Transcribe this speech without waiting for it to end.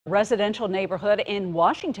Residential neighborhood in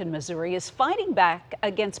Washington, Missouri is fighting back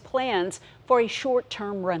against plans for a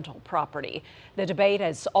short-term rental property. The debate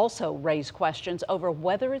has also raised questions over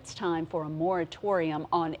whether it's time for a moratorium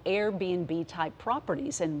on Airbnb-type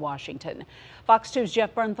properties in Washington. Fox 2's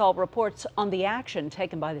Jeff Bernthal reports on the action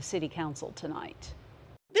taken by the City Council tonight.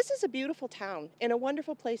 This is a beautiful town and a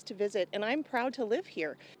wonderful place to visit, and I'm proud to live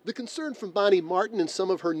here. The concern from Bonnie Martin and some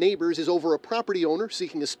of her neighbors is over a property owner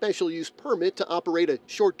seeking a special use permit to operate a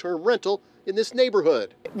short-term rental in this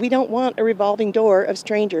neighborhood. We don't want a revolving door of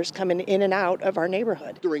strangers coming in and out of our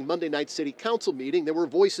neighborhood. During Monday night's City Council meeting, there were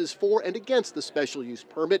voices for and against the special use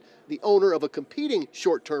permit. The owner of a competing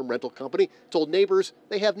short-term rental company told neighbors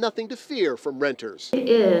they have nothing to fear from renters. It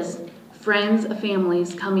is friends of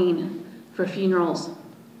families coming for funerals,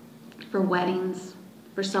 for weddings,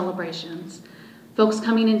 for celebrations, folks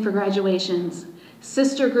coming in for graduations,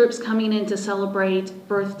 sister groups coming in to celebrate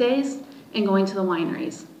birthdays and going to the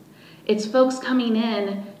wineries. It's folks coming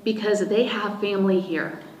in because they have family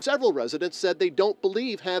here. Several residents said they don't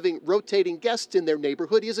believe having rotating guests in their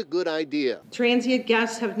neighborhood is a good idea. Transient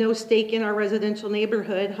guests have no stake in our residential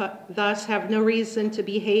neighborhood, thus have no reason to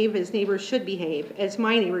behave as neighbors should behave, as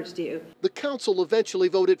my neighbors do. The council eventually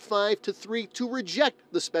voted 5-3 to reject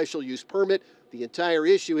the special use permit. The entire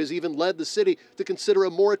issue has even led the city to consider a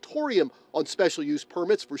moratorium on special use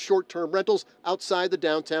permits for short-term rentals outside the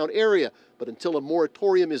downtown area. But until a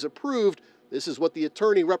moratorium is approved, this is what the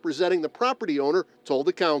attorney representing the property owner told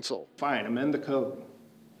the council. Fine, amend the code.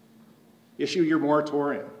 Issue your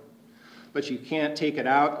moratorium. But you can't take it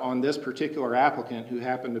out on this particular applicant who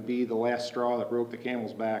happened to be the last straw that broke the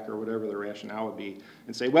camel's back, or whatever the rationale would be,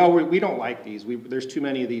 and say, well, we don't like these. There's too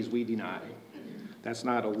many of these, we deny. That's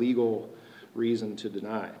not a legal reason to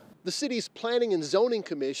deny. The city's Planning and Zoning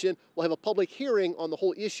Commission will have a public hearing on the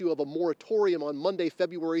whole issue of a moratorium on Monday,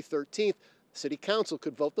 February 13th. The City Council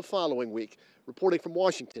could vote the following week. Reporting from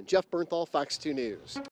Washington, Jeff Bernthal, Fox 2 News.